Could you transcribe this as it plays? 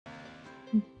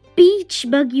Beach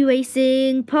Buggy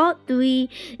Racing Part 3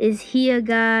 is here,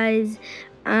 guys.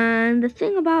 And the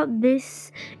thing about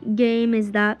this game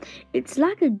is that it's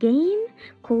like a game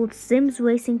called Sims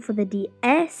Racing for the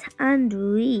DS and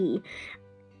Wii,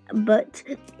 but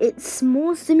it's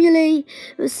more similar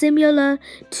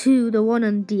to the one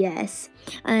on DS,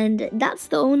 and that's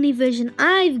the only version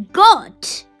I've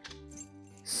got.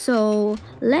 So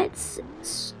let's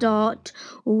start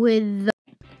with the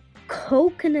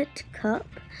Coconut Cup.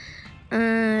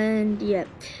 And yeah,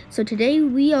 so today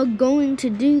we are going to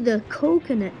do the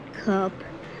Coconut Cup,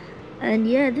 and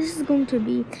yeah, this is going to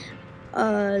be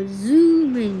a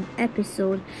zooming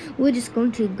episode. We're just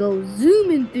going to go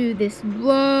zooming through this,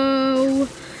 bro.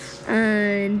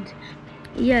 And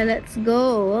yeah, let's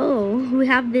go. Oh, we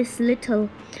have this little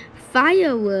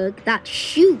firework that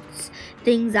shoots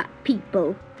things at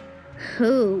people.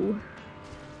 Oh,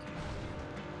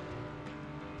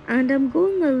 and I'm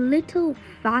going a little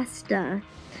faster,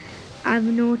 I've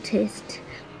noticed,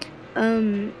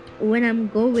 when I'm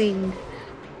going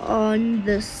on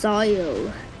the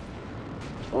soil.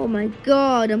 Oh my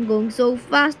god, I'm going so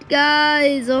fast,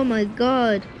 guys. Oh my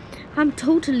god, I'm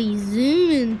totally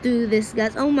zooming through this,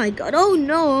 guys. Oh my god. Oh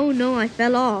no, I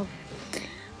fell off.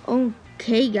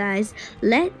 Okay, guys,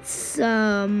 let's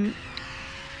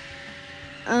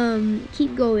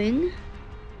keep going.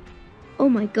 Oh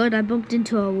my god, I bumped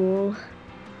into a wall.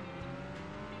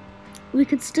 We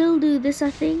could still do this,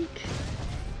 I think.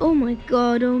 Oh my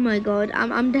god,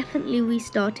 I'm definitely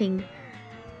restarting.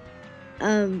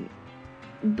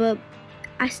 But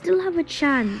I still have a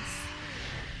chance.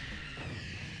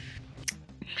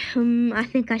 I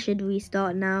think I should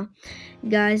restart now.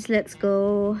 Guys, let's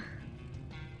go.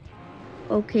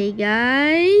 Okay,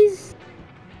 guys.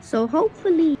 So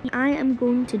hopefully I am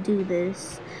going to do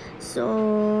this.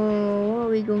 So what are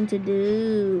we going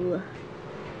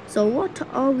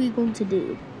to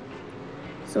do?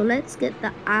 So let's get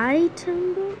the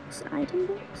item box.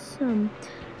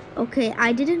 Okay,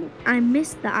 I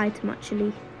missed the item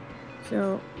actually.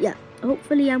 So yeah,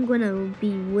 hopefully I'm gonna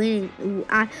be winning.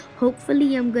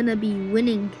 Hopefully I'm gonna be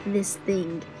winning this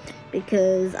thing,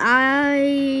 because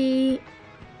I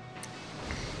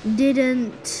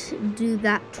didn't do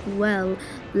that well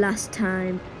last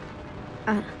time.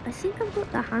 I think I've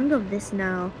got the hang of this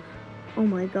now. Oh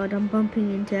my god, I'm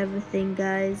bumping into everything,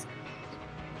 guys.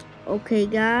 Okay,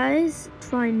 guys,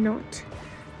 try not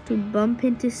to bump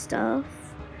into stuff.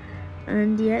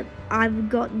 And yep, I've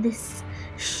got this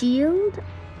shield,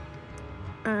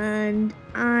 and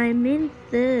I'm in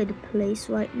 3rd place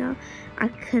right now. I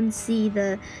can see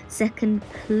the 2nd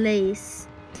place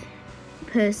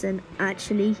person,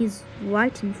 actually he's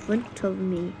right in front of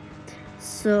me.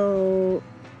 So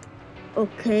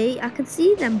okay, I can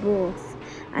see them both.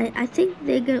 I think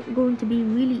they're going to be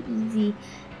really easy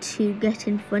to get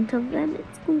in front of them.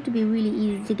 It's going to be really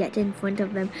easy to get in front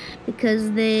of them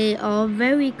because they are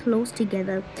very close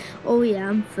together. Oh yeah,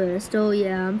 I'm first. Oh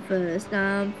yeah, I'm first.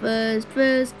 I'm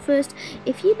first.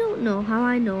 If you don't know how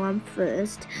I know I'm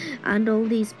first and all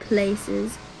these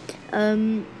places,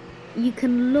 you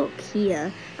can look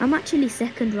here. I'm actually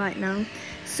 2nd right now.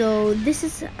 So this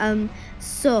is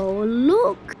so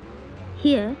look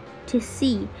here to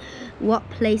see what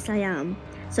place I am.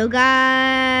 So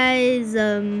guys,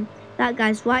 that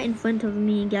guy's right in front of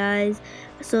me, guys.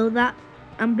 So that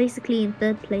I'm basically in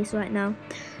 3rd place right now,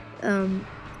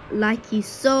 like you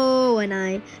saw when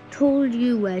I told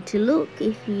you where to look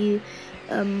if you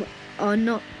are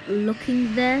not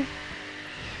looking there.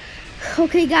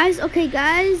 Okay guys,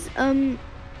 I'm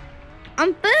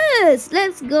first.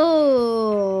 Let's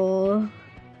go.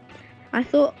 I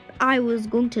thought I was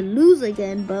going to lose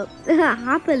again, but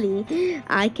happily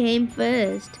I came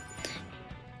first.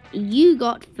 You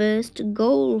got first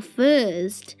goal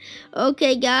first.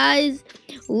 Okay guys,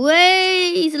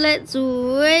 let's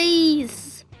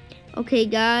race. Okay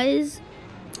guys,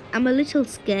 I'm a little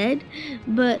scared,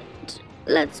 but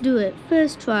let's do it.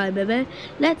 First try, baby.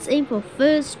 Let's aim for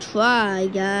first try,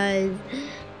 guys.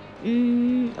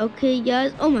 Okay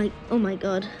guys. Oh my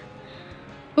god.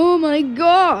 Oh my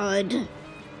god,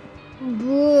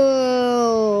 bro.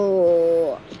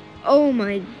 Oh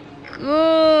my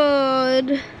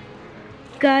god,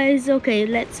 guys. Okay,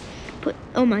 let's put.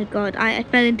 Oh my god, I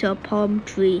fell into a palm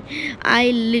tree.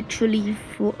 I literally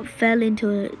fell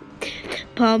into a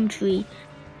palm tree.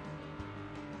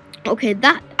 Okay,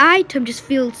 that item just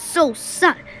feels so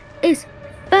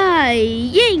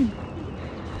satisfying.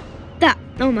 That,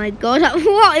 oh my god,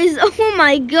 what is, oh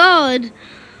my god.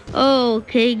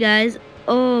 Okay guys,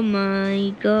 oh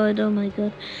my god.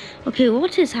 Okay,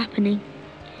 what is happening?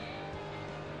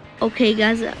 Okay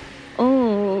guys,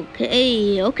 okay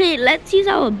Okay, okay, let's use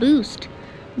our boost.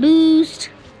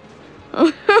 Boost.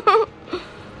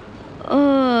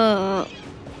 Oh,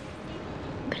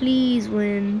 please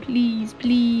win, please,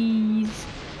 please.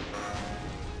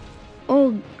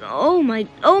 Oh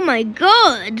my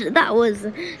god, that was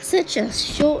such a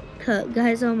shortcut,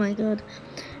 guys. Oh my god.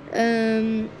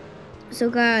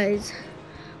 So guys,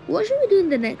 what should we do in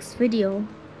the next video?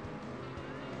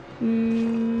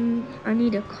 I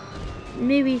need a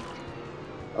maybe.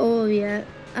 Oh yeah,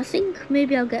 I think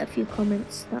maybe I'll get a few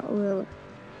comments that will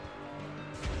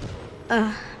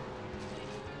at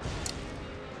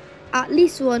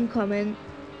least one comment,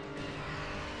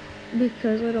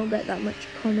 because I don't get that much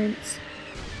comments.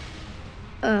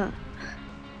 I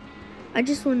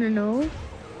just want to know.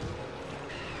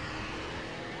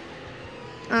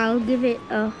 I'll give it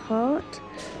a heart,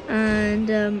 and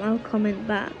I'll comment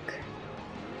back.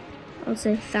 I'll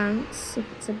say thanks. If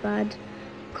it's a bad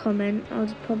comment,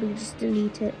 I'll probably just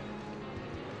delete it.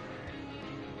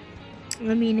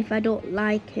 I mean, if I don't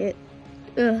like it.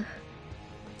 Oh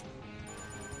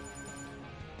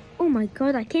my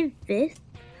god, I came 5th.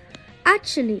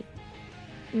 Actually.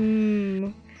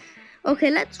 Okay,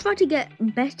 let's try to get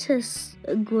better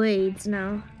grades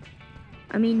now.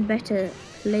 I mean, better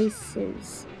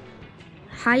places.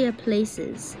 Higher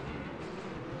places.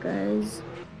 Guys.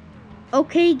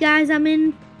 Okay, guys, I'm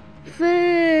in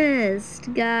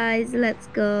 1st. Guys, let's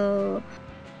go.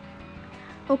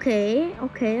 Okay.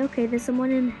 There's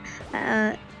someone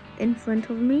in front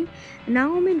of me.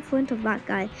 Now I'm in front of that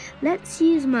guy. Let's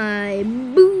use my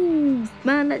boost,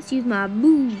 man. Let's use my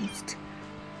boost.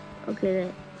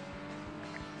 Okay.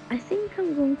 I think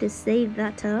I'm going to save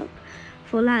that up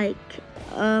for like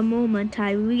a moment.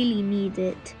 I really need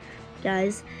it,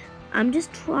 guys. I'm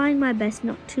just trying my best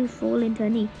not to fall into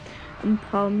any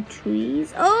palm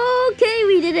trees. Okay,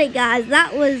 we did it, guys.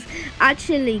 That was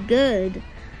actually good.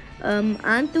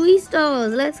 And 3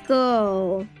 stars. Let's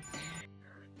go.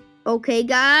 Okay,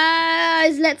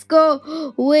 guys, let's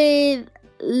go with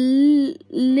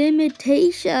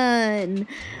limitation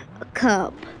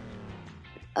cup.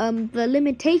 The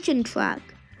limitation track.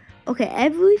 Okay,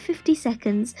 every 15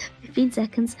 seconds,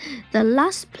 the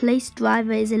last place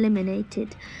driver is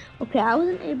eliminated. Okay, I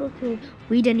wasn't able to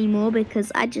read anymore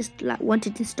because I just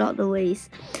wanted to start the race.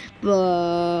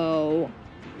 Bro.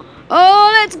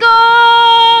 Oh, let's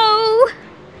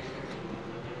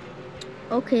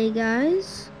go! Okay,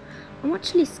 guys. I'm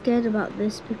actually scared about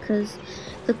this because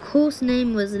the course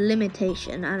name was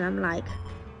limitation, and I'm like,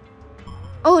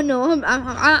 oh no,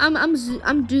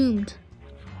 I'm doomed,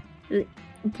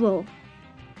 bro.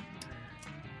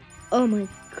 Oh my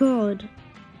god.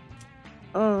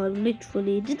 Oh,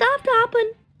 literally, did that have to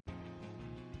happen?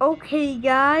 Okay,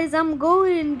 guys, I'm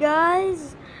going,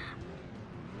 guys.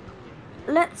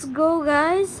 Let's go,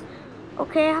 guys.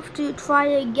 Okay, I have to try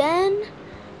again.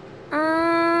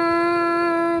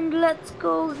 And let's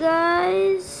go,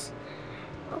 guys.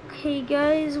 Okay,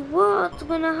 guys, what's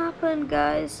gonna happen,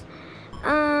 guys?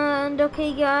 And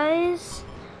okay, guys,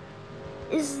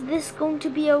 is this going to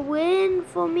be a win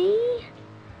for me?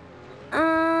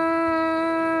 And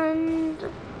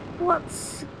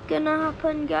what's gonna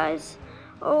happen, guys?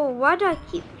 Oh, why do I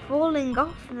keep falling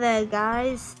off there,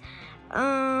 guys?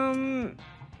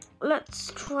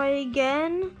 Let's try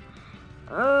again.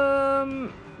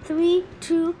 3,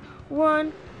 2,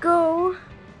 1, go.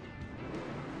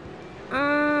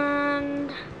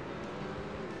 And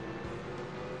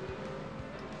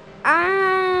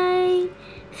I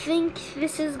think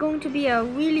this is going to be a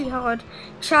really hard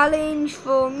challenge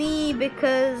for me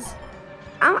because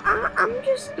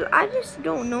I just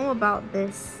don't know about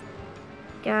this,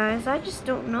 guys. I just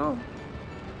don't know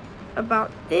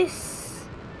about this.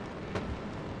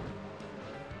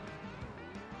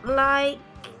 Like,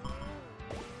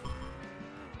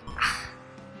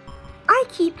 I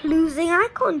keep losing. I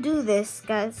can't do this,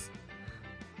 guys.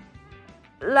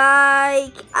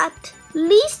 Like, at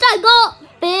least I got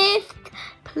 5th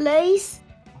place.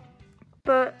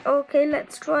 But okay,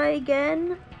 let's try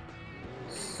again.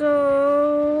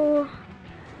 So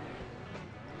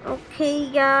okay,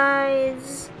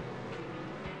 guys.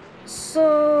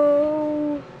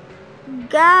 So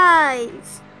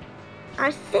guys,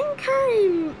 I think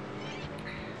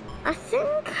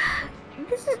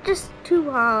this is just too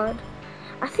hard.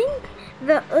 I think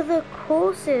the other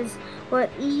courses were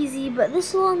easy, but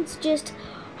this one's just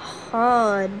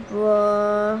hard,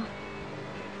 bro.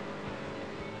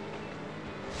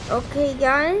 Okay,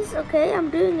 guys. Okay, I'm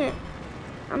doing it.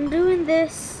 I'm doing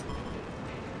this.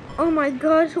 Oh my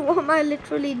god, what am I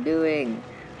literally doing?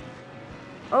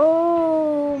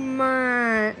 Oh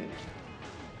man.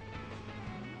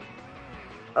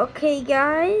 Okay,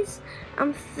 guys,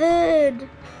 I'm third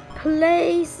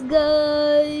place,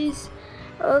 guys.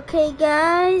 Okay,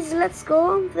 guys, let's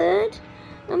go. I'm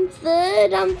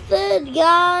third,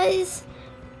 guys.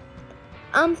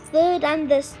 I'm third, and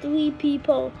there's 3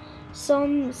 people, so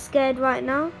I'm scared right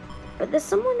now. But there's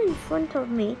someone in front of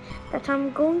me that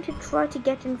I'm going to try to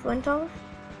get in front of.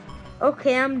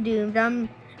 Okay, I'm doomed.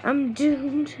 I'm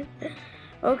doomed.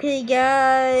 Okay,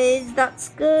 guys, that's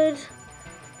good.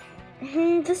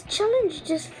 This challenge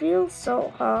just feels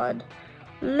so hard.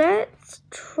 Let's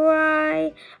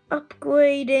try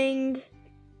upgrading.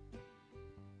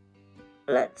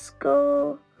 Let's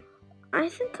go. I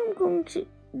think I'm going to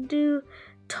do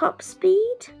top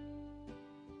speed.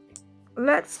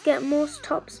 Let's get most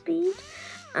top speed.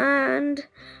 And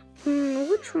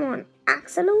which one?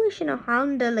 Acceleration or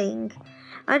handling?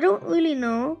 I don't really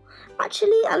know.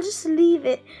 Actually, I'll just leave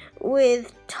it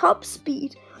with top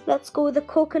speed. Let's go with the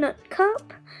coconut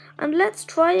cup and let's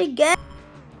try again.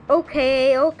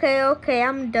 Okay,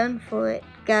 I'm done for it,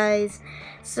 guys.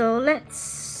 So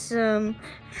let's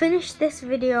finish this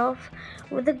video off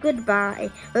with a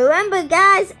goodbye. Remember,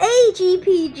 guys,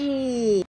 AGPG.